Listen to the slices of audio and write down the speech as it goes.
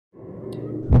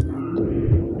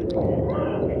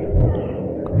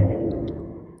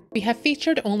We have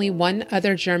featured only one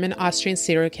other German-Austrian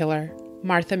serial killer,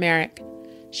 Martha Merrick.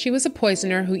 She was a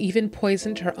poisoner who even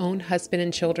poisoned her own husband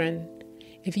and children.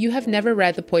 If you have never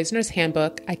read The Poisoner's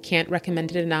Handbook, I can't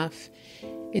recommend it enough.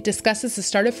 It discusses the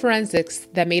start of forensics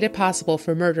that made it possible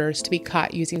for murderers to be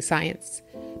caught using science.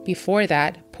 Before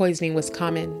that, poisoning was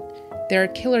common. There are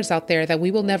killers out there that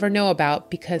we will never know about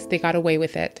because they got away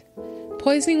with it.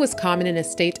 Poisoning was common in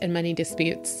estate and money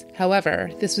disputes.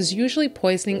 However, this was usually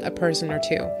poisoning a person or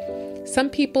two. Some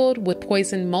people would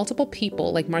poison multiple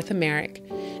people like Martha Merrick.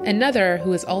 Another,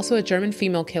 who is also a German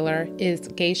female killer, is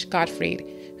Gesche Gottfried,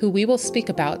 who we will speak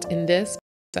about in this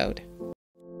episode.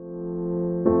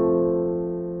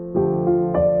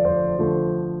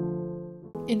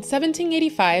 In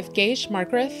 1785, Gesche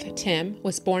Margrethe Timm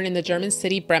was born in the German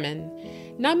city Bremen.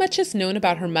 Not much is known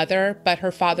about her mother, but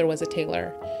her father was a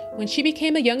tailor. When she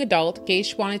became a young adult,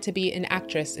 Gesche wanted to be an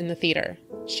actress in the theater.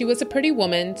 She was a pretty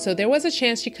woman, so there was a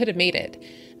chance she could have made it.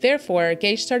 Therefore,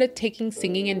 Gesche started taking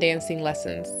singing and dancing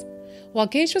lessons. While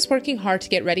Gesche was working hard to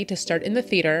get ready to start in the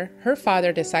theater, her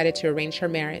father decided to arrange her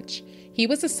marriage. He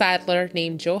was a saddler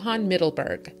named Johann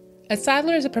Mittelberg. A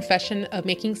saddler is a profession of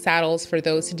making saddles for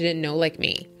those who didn't know, like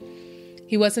me.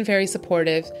 He wasn't very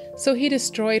supportive, so he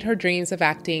destroyed her dreams of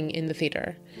acting in the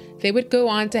theater. They would go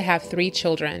on to have 3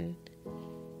 children.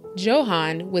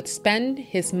 Johann would spend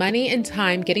his money and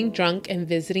time getting drunk and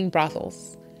visiting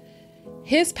brothels.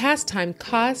 His pastime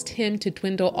caused him to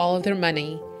dwindle all of their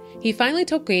money. He finally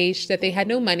told Gesche that they had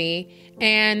no money,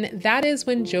 and that is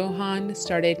when Johann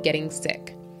started getting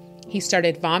sick. He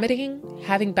started vomiting,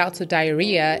 having bouts of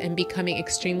diarrhea, and becoming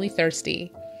extremely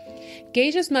thirsty.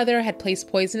 Gesche's mother had placed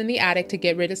poison in the attic to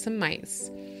get rid of some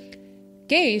mice.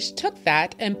 Gesche took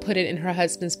that and put it in her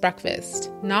husband's breakfast.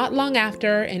 Not long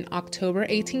after, in October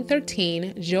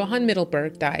 1813, Johann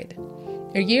Mittelberg died.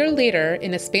 A year later,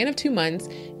 in a span of 2 months,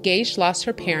 Gesche lost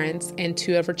her parents and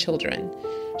 2 of her children.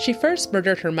 She first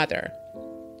murdered her mother.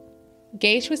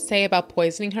 Gesche would say about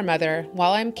poisoning her mother,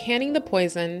 "While I'm canning the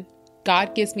poison,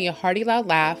 God gives me a hearty loud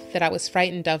laugh that I was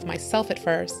frightened of myself at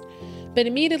first. But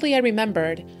immediately I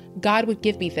remembered, God would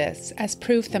give me this as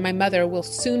proof that my mother will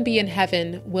soon be in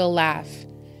heaven, will laugh."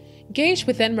 Gesche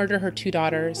would then murder her 2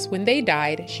 daughters. When they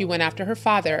died, she went after her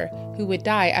father, who would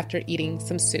die after eating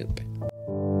some soup.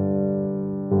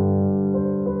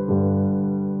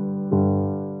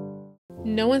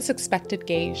 No one suspected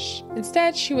Gesche.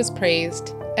 Instead, she was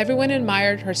praised. Everyone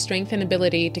admired her strength and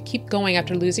ability to keep going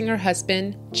after losing her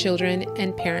husband, children,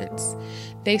 and parents.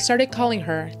 They started calling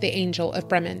her the Angel of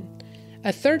Bremen.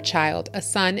 A 3rd child, a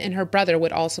son, and her brother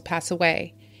would also pass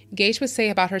away. Gesche would say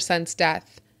about her son's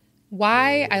death,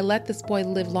 "Why I let this boy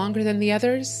live longer than the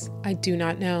others, I do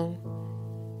not know."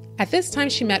 At this time,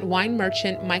 she met wine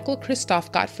merchant Michael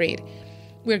Christoph Gottfried,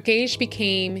 where Gesche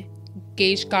became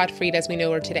Gesche Gottfried as we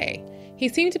know her today. He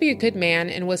seemed to be a good man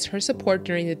and was her support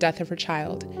during the death of her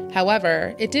child.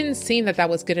 However, it didn't seem that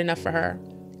was good enough for her.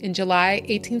 In July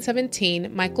 1817,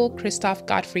 Michael Christoph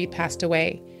Gottfried passed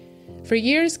away. For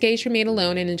years, Gesche remained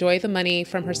alone and enjoyed the money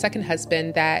from her second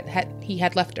husband that he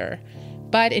had left her.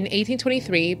 But in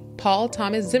 1823, Paul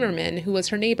Thomas Zimmermann, who was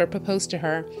her neighbor, proposed to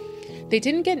her. They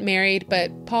didn't get married,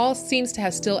 but Paul seems to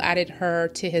have still added her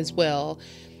to his will.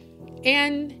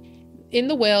 And in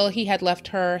the will, he had left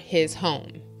her his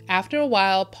home. After a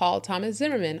while, Paul Thomas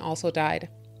Zimmermann also died.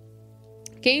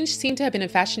 Gesche seemed to have been a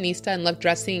fashionista and loved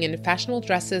dressing in fashionable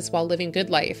dresses while living a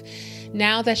good life,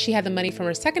 now that she had the money from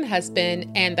her second husband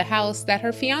and the house that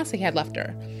her fiancé had left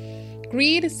her.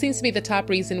 Greed seems to be the top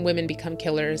reason women become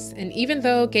killers, and even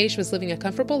though Gesche was living a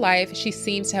comfortable life, she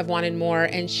seems to have wanted more,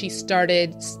 and she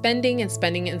started spending and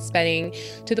spending and spending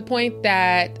to the point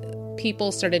that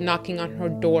people started knocking on her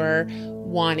door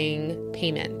wanting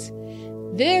payment.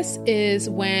 This is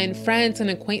when friends and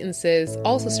acquaintances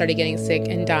also started getting sick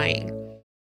and dying.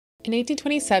 In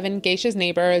 1827, Gesche's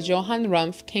neighbor, Johann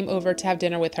Rumpf, came over to have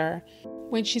dinner with her.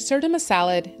 When she served him a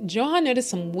salad, Johann noticed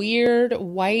some weird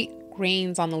white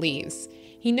grains on the leaves.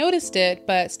 He noticed it,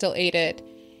 but still ate it.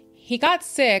 He got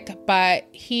sick, but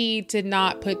he did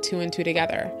not put 2 and 2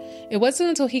 together. It wasn't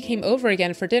until he came over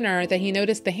again for dinner that he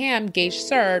noticed the ham Gesche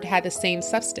served had the same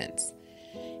substance.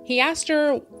 He asked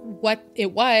her what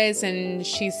it was, and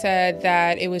she said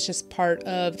that it was just part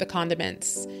of the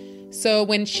condiments. So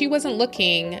when she wasn't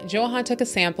looking, Johann took a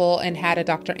sample and had a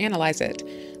doctor analyze it.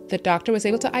 The doctor was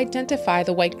able to identify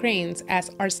the white grains as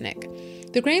arsenic.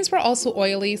 The grains were also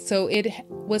oily, so it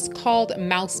was called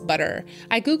mouse butter.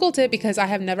 I Googled it because I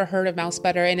have never heard of mouse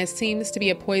butter, and it seems to be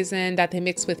a poison that they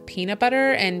mix with peanut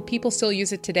butter, and people still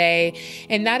use it today.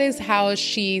 And that is how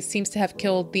she seems to have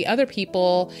killed the other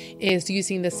people, is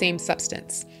using the same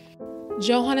substance.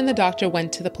 Johan and the doctor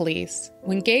went to the police.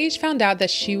 When Gesche found out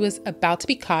that she was about to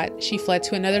be caught, she fled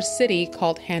to another city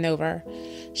called Hanover.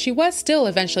 She was still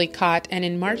eventually caught, and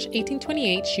in March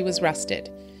 1828, she was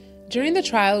arrested. During the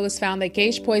trial, it was found that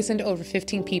Gesche poisoned over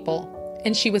 15 people,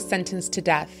 and she was sentenced to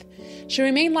death. She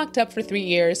remained locked up for 3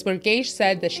 years, where Gesche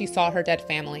said that she saw her dead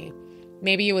family.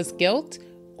 Maybe it was guilt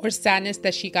or sadness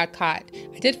that she got caught.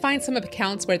 I did find some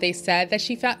accounts where they said that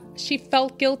she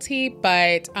felt guilty,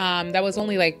 but that was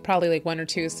only probably 1 or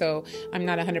 2, so I'm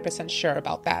not 100% sure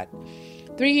about that.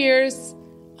 3 years,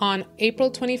 on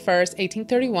April 21st,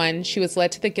 1831, she was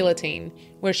led to the guillotine,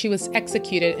 where she was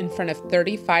executed in front of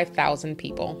 35,000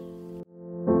 people.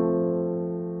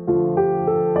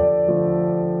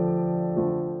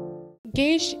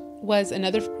 Gesche was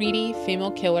another greedy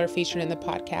female killer featured in the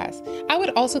podcast. I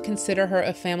would also consider her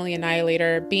a family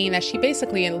annihilator, being that she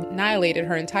basically annihilated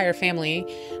her entire family.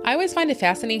 I always find it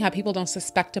fascinating how people don't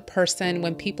suspect a person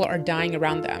when people are dying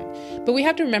around them. But we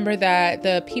have to remember that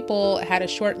the people had a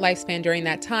short lifespan during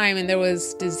that time, and there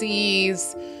was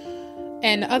disease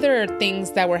and other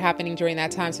things that were happening during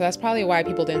that time. So that's probably why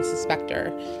people didn't suspect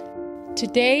her.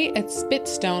 Today, a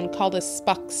spitstone called a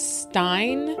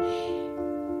Spuckstein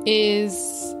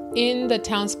is in the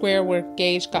town square where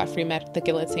Gesche Gottfried met the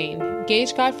guillotine.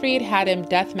 Gesche Gottfried had a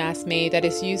death mask made that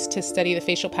is used to study the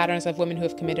facial patterns of women who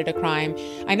have committed a crime.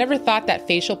 I never thought that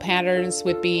facial patterns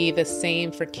would be the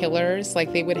same for killers,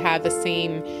 like they would have the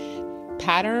same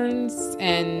patterns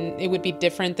and it would be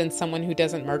different than someone who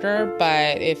doesn't murder.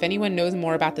 But if anyone knows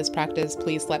more about this practice,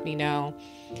 please let me know.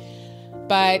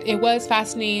 But it was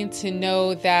fascinating to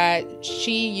know that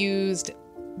she used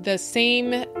the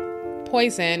same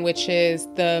poison, which is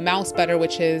the mouse butter,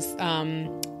 which is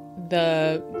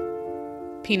the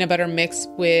peanut butter mixed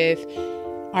with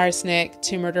arsenic,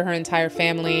 to murder her entire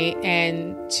family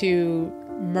and to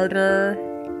murder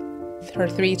her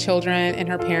 3 children and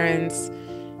her parents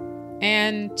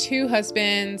and 2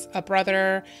 husbands, a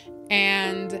brother,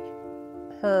 and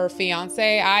her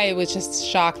fiance. I was just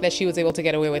shocked that she was able to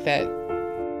get away with it.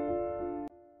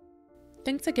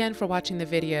 Thanks again for watching the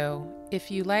video. If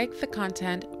you like the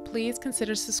content, please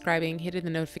consider subscribing, hitting the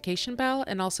notification bell,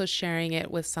 and also sharing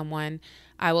it with someone.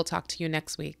 I will talk to you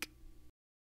next week.